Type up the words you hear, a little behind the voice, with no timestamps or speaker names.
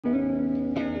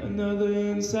Another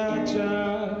inside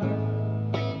job,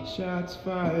 shots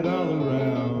fired all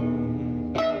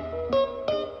around.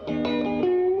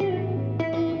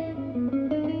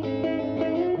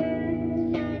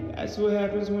 That's what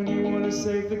happens when you want to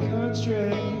save the country,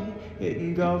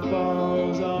 hitting golf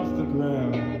balls off the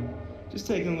ground, just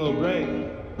taking a little break.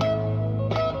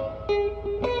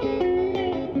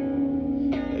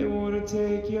 They want to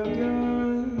take your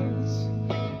guns,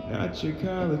 not your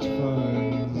college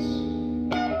funds.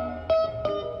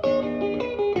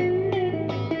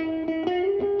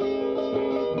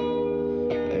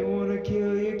 They want to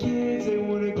kill your kids, they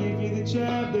want to give you the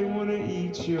jab, they want to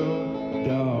eat your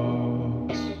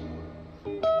dogs.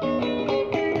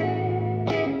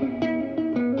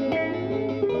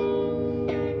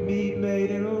 Meat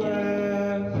made in a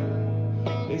lab,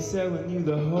 they selling you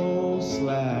the whole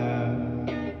slab.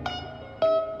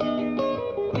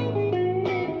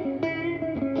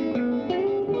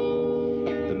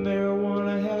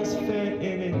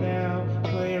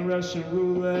 Russian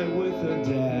roulette with a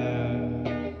dab.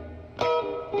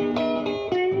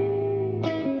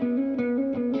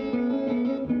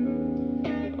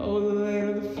 Oh, the land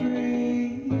of the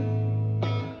free,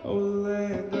 oh, the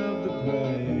land of the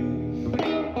brave.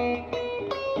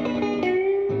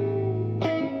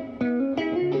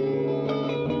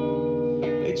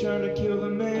 They trying to kill the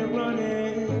man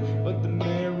running, but the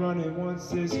man running wants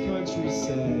this country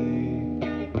saved.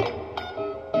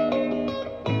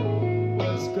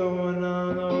 Going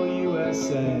on, oh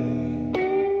USA.